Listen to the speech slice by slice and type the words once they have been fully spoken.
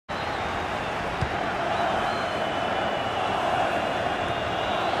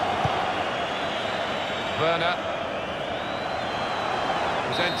Turner.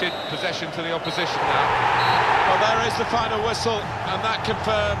 Presented possession to the opposition now. Well, there is the final whistle, and that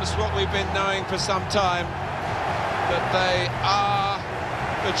confirms what we've been knowing for some time, that they are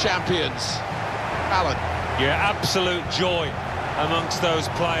the champions. Alan. Yeah, absolute joy amongst those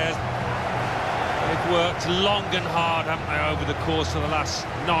players. They've worked long and hard, haven't they, over the course of the last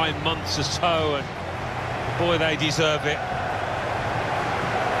 9 months or so, and boy, they deserve it.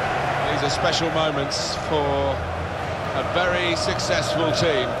 These are special moments for a very successful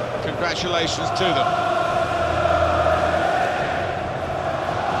team. Congratulations to them.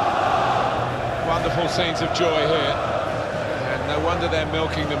 Wonderful scenes of joy here, and no wonder they're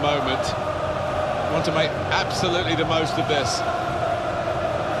milking the moment. Want to make absolutely the most of this.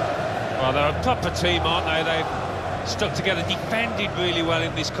 Well, they're a proper team, aren't they? They've stuck together, defended really well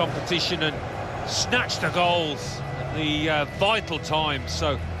in this competition and snatched the goals at the vital times,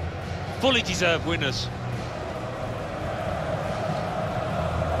 so fully deserved winners.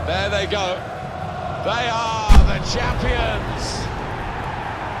 There they go. They are the champions.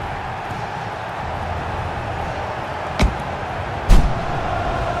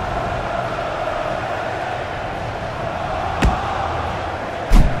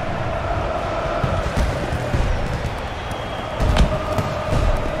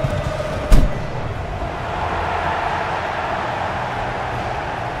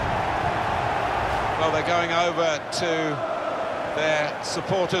 Well, they're going over to their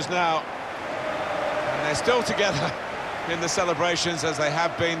supporters now, and they're still together in the celebrations as they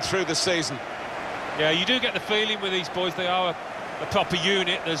have been through the season. Yeah, you do get the feeling with these boys they are a proper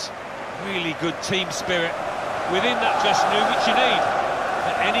unit. There's really good team spirit within that dressing room, which you need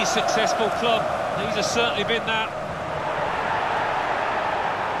at any successful club. These have certainly been that.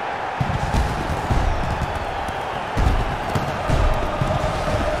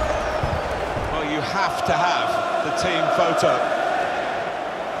 Well, you have to have the team photo.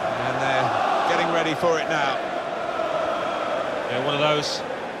 And they're getting ready for it now. Yeah, one of those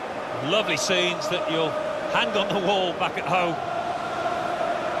lovely scenes that you'll hang on the wall back at home.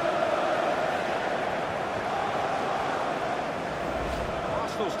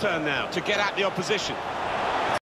 Arsenal's turn now to get at the opposition.